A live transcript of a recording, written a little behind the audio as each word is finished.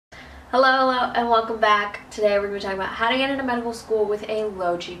Hello, and welcome back. Today we're going to be talking about how to get into medical school with a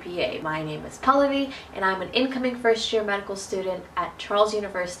low GPA. My name is Pallavi, and I'm an incoming first-year medical student at Charles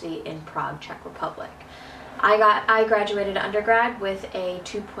University in Prague, Czech Republic. I graduated undergrad with a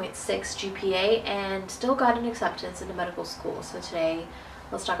 2.6 GPA and still got an acceptance into medical school. So today,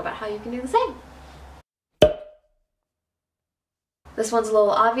 let's talk about how you can do the same. This one's a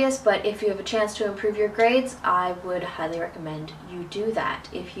little obvious, but if you have a chance to improve your grades, I would highly recommend you do that.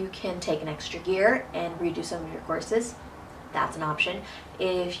 If you can take an extra year and redo some of your courses, that's an option.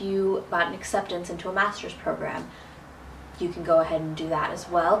 If you got an acceptance into a master's program, you can go ahead and do that as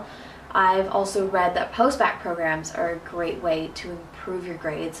well. I've also read that post-bac programs are a great way to improve your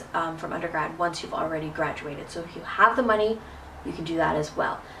grades from undergrad once you've already graduated. So if you have the money, you can do that as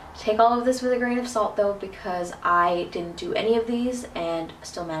well. Take all of this with a grain of salt though, because I didn't do any of these and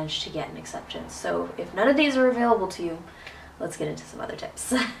still managed to get an acceptance. So if none of these are available to you, let's get into some other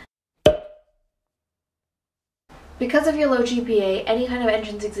tips. Because of your low GPA, any kind of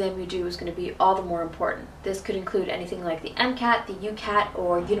entrance exam you do is going to be all the more important. This could include anything like the MCAT, the UCAT,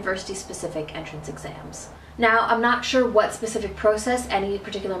 or university-specific entrance exams. Now, I'm not sure what specific process any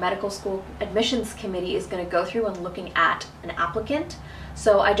particular medical school admissions committee is going to go through when looking at an applicant,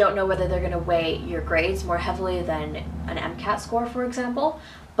 so I don't know whether they're going to weigh your grades more heavily than an MCAT score, for example,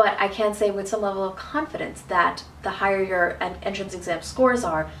 but I can say with some level of confidence that the higher your entrance exam scores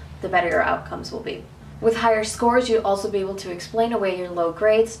are, the better your outcomes will be. With higher scores, you'll also be able to explain away your low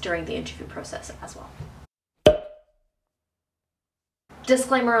grades during the interview process as well.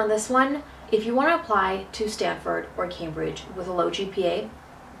 Disclaimer on this one, if you want to apply to Stanford or Cambridge with a low GPA,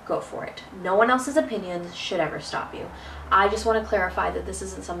 go for it. No one else's opinions should ever stop you. I just want to clarify that this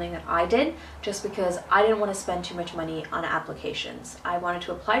isn't something that I did just because I didn't want to spend too much money on applications. I wanted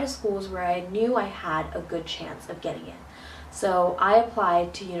to apply to schools where I knew I had a good chance of getting in. So I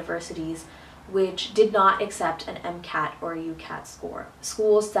applied to universities which did not accept an MCAT or a UCAT score,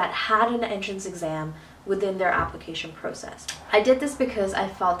 schools that had an entrance exam within their application process. I did this because I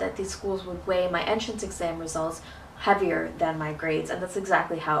felt that these schools would weigh my entrance exam results heavier than my grades, and that's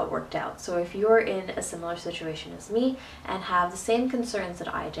exactly how it worked out. So if you're in a similar situation as me and have the same concerns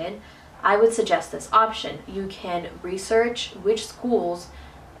that I did, I would suggest this option. You can research which schools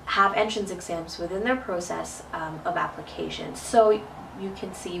have entrance exams within their process of application, so you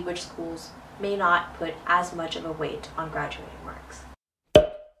can see which schools may not put as much of a weight on graduating marks.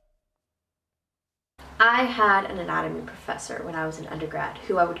 I had an anatomy professor when I was an undergrad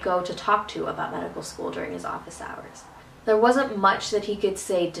who I would go to talk to about medical school during his office hours. There wasn't much that he could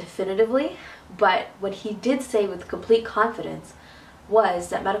say definitively, but what he did say with complete confidence was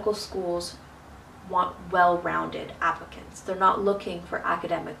that medical schools want well-rounded applicants. They're not looking for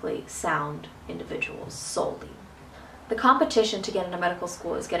academically sound individuals solely. The competition to get into medical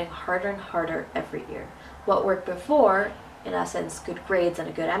school is getting harder and harder every year. What worked before, in essence, good grades and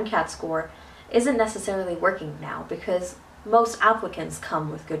a good MCAT score, isn't necessarily working now because most applicants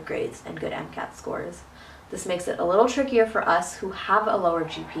come with good grades and good MCAT scores. This makes it a little trickier for us who have a lower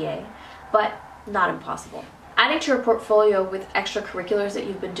GPA, but not impossible. Adding to your portfolio with extracurriculars that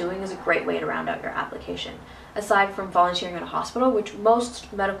you've been doing is a great way to round out your application. Aside from volunteering in a hospital, which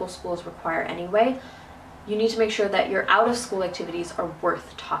most medical schools require anyway, you need to make sure that your out-of-school activities are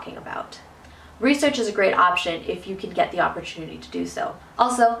worth talking about. Research is a great option if you can get the opportunity to do so.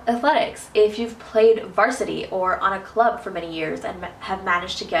 Also, athletics. If you've played varsity or on a club for many years and have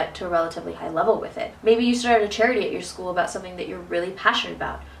managed to get to a relatively high level with it. Maybe you started a charity at your school about something that you're really passionate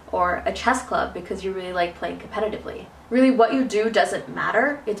about, or a chess club because you really like playing competitively. Really, what you do doesn't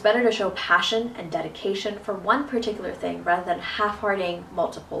matter. It's better to show passion and dedication for one particular thing rather than half-hearting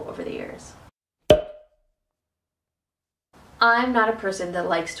multiple over the years. I'm not a person that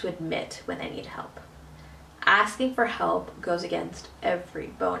likes to admit when I need help. Asking for help goes against every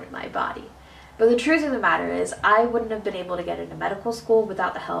bone in my body. But the truth of the matter is, I wouldn't have been able to get into medical school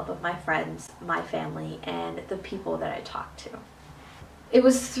without the help of my friends, my family, and the people that I talked to. It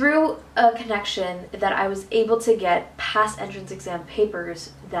was through a connection that I was able to get past entrance exam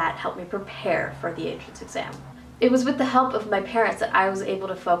papers that helped me prepare for the entrance exam. It was with the help of my parents that I was able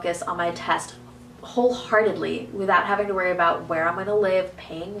to focus on my test wholeheartedly without having to worry about where I'm going to live,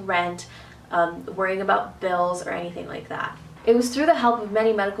 paying rent, worrying about bills or anything like that. It was through the help of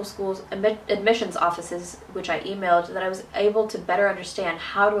many medical schools admissions offices, which I emailed, that I was able to better understand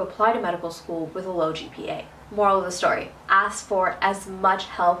how to apply to medical school with a low GPA. Moral of the story, ask for as much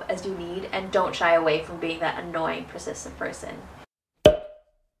help as you need and don't shy away from being that annoying, persistent person.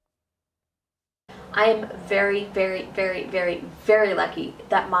 I am very, very, very, very, very lucky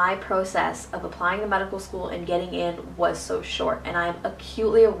that my process of applying to medical school and getting in was so short, and I'm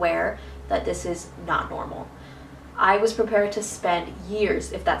acutely aware that this is not normal. I was prepared to spend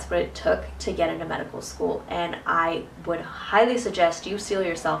years, if that's what it took, to get into medical school, and I would highly suggest you steel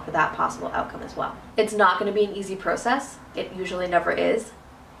yourself for that possible outcome as well. It's not going to be an easy process. It usually never is,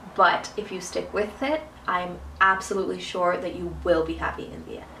 but if you stick with it, I'm absolutely sure that you will be happy in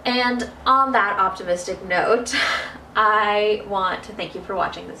the end. And on that optimistic note, I want to thank you for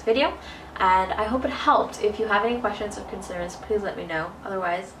watching this video, and I hope it helped. If you have any questions or concerns, please let me know.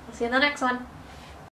 Otherwise, I'll see you in the next one.